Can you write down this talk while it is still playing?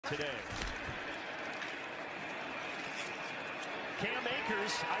today. Cam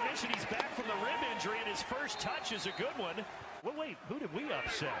Akers, I mentioned he's back from the rib injury, and his first touch is a good one. Well, wait, who did we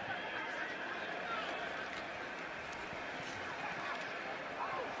upset?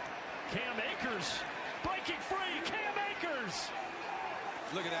 Cam Akers breaking free. Cam Akers.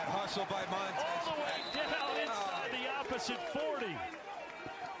 Look at that hustle by Montez. All the way down inside the opposite 40.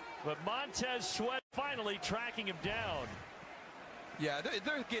 But Montez Sweat finally tracking him down. Yeah,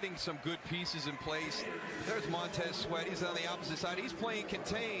 they're getting some good pieces in place. There's Montez Sweat. He's on the opposite side. He's playing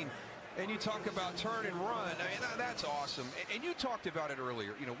contain. And you talk about turn and run. I mean, that's awesome. And you talked about it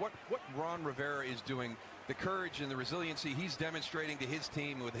earlier. You know, what Ron Rivera is doing, the courage and the resiliency he's demonstrating to his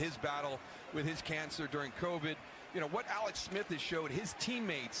team with his battle with his cancer during COVID. You know, what Alex Smith has showed his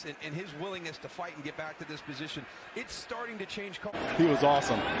teammates and his willingness to fight and get back to this position. It's starting to change. He was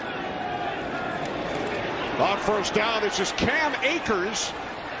awesome. On first down, this is Cam Akers.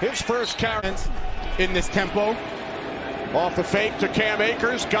 His first carry in this tempo. Off the fake to Cam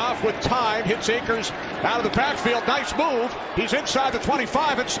Akers. Goff with time. Hits Akers out of the backfield. Nice move. He's inside the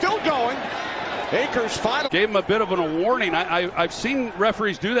 25 and still going. Akers final. Gave him a bit of a warning. I've seen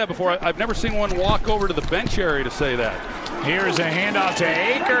referees do that before. I've never seen one walk over to the bench area to say that. Here's a handoff to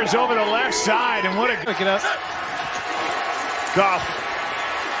Akers over the left side. And what a pick it up. Goff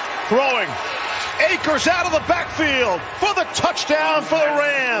throwing. Akers out of the backfield for the touchdown for the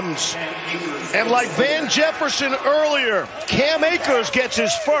Rams. And like Van Jefferson earlier, Cam Akers gets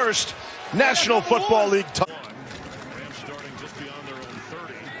his first National Football League touchdown. Rams starting just beyond their own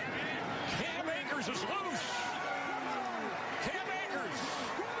 30. Cam Akers is loose. Cam Akers.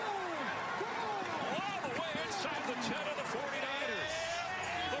 All the way inside the 10 of the 49ers.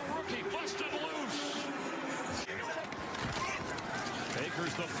 The rookie busted loose.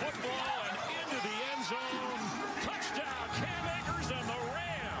 Akers the football and into the end zone. Touchdown, Cam Akers, and the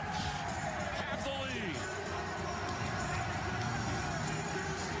Rams have the lead.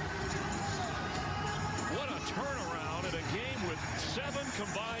 What a turnaround in a game with 7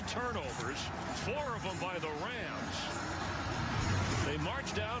 combined turnovers, 4 of them by the Rams. They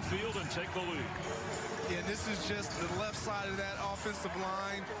march downfield and take the lead. Yeah, this is just the left side of that offensive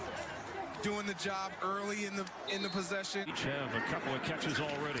line doing the job early in the possession. Each have a couple of catches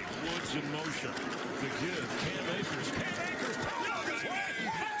already. Woods in motion. The give. Cam Akers. Cam Akers.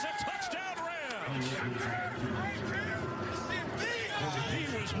 That's a touchdown, Rams. He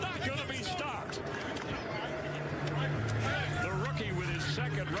was not going to be stopped. The rookie with his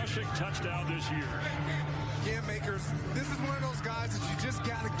second rushing touchdown this year. Cam Akers, this is one of those guys that you just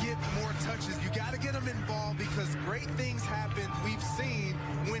got to get more touches. You got to get him involved because great things happen. We've seen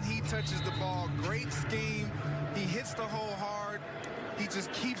when he touches the ball. Great scheme. He hits the hole hard. He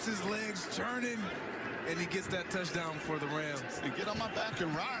just keeps his legs turning, and he gets that touchdown for the Rams. And get on my back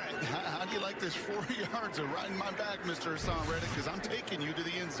and ride. How do you like this 40 yards of riding my back, Mr. Hassan Reddick? Because I'm taking you to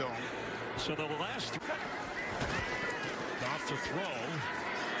the end zone. So the last off to throw.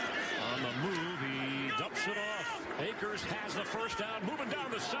 On the move, he dumps it off. Akers has the first down, moving down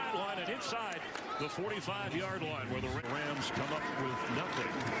the sideline and inside the 45-yard line where the Rams come up with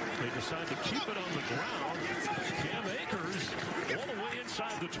nothing. They decide to keep it on the ground. Cam Akers all the way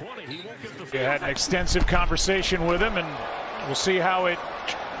inside the 20. He won't get the. You had an extensive conversation with him, and we'll see how it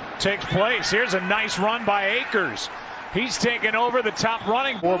takes place. Here's a nice run by Akers. He's taken over the top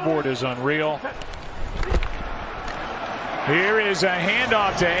running. Scoreboard is unreal. Here is a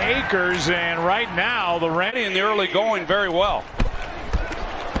handoff to Akers, and right now the Rams In the early going very well.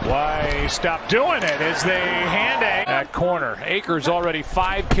 Why stop doing it as they hand that corner. Akers already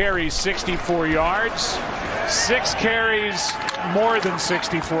 5 carries, 64 yards. 6 carries, more than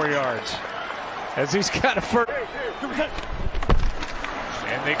 64 yards. As he's got a first.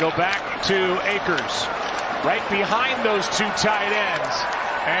 And they go back to Akers. Right behind those 2 tight ends.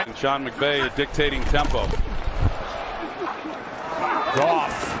 And Sean McVay dictating tempo.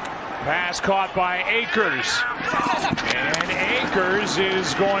 Goff. Pass caught by Akers. And Akers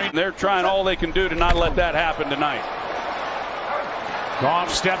is going. They're trying all they can do to not let that happen tonight.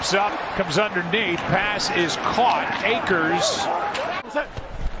 Goff steps up, comes underneath. Pass is caught.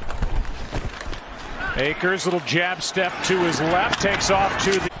 Akers, little jab step to his left, takes off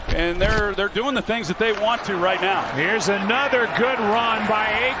to the. And they're doing the things that they want to right now. Here's another good run by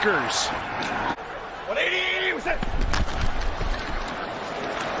Akers. 180.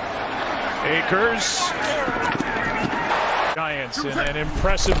 Akers. Giants in an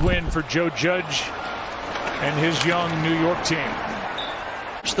impressive win for Joe Judge and his young New York team.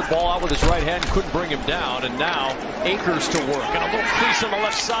 The ball out with his right hand, couldn't bring him down, and now Akers to work. And a little crease on the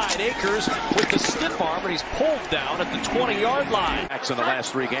left side. Akers with the stiff arm, and he's pulled down at the 20-yard line. In the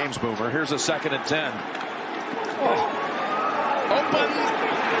last 3 games, Boomer. Here's a 2nd and 10. Open.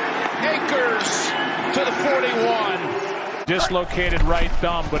 Akers to the 41. Dislocated right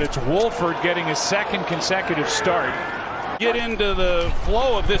thumb, but it's Wolford getting his 2nd consecutive start. Get into the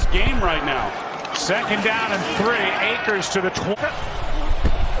flow of this game right now. 2nd down and 3. Akers to the 20.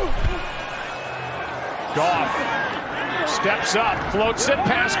 Goff steps up, floats it,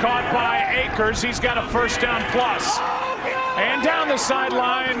 pass caught by Akers. He's got a 1st down plus. And down the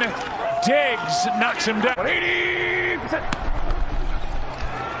sideline, Diggs knocks him down.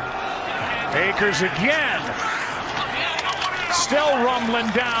 Akers again. Still rumbling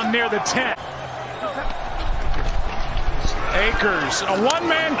down near the 10. Akers, a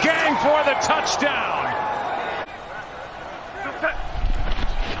one-man gang for the touchdown.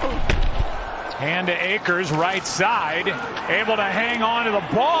 Hand to Akers, right side, able to hang on to the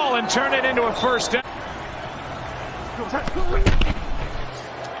ball and turn it into a 1st down.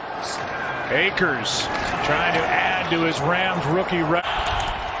 Akers trying to add to his Rams rookie record.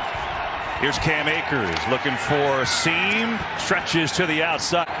 Here's Cam Akers looking for a seam, stretches to the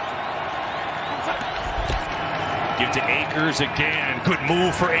outside. Give to Akers again. Good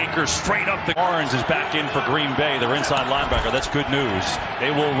move for Akers. Straight up. The Barnes is back in for Green Bay, their inside linebacker. That's good news. They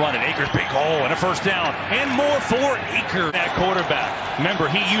will run it. Akers, big hole and a 1st down. And more for Akers at quarterback. Remember,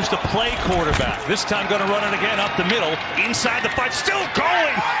 he used to play quarterback. This time going to run it again up the middle. Inside the 5. Still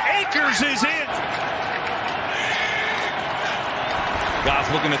going. Akers is in. Goff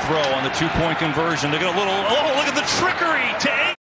looking to throw on the 2-point conversion. They get a little, oh, look at the trickery to Akers.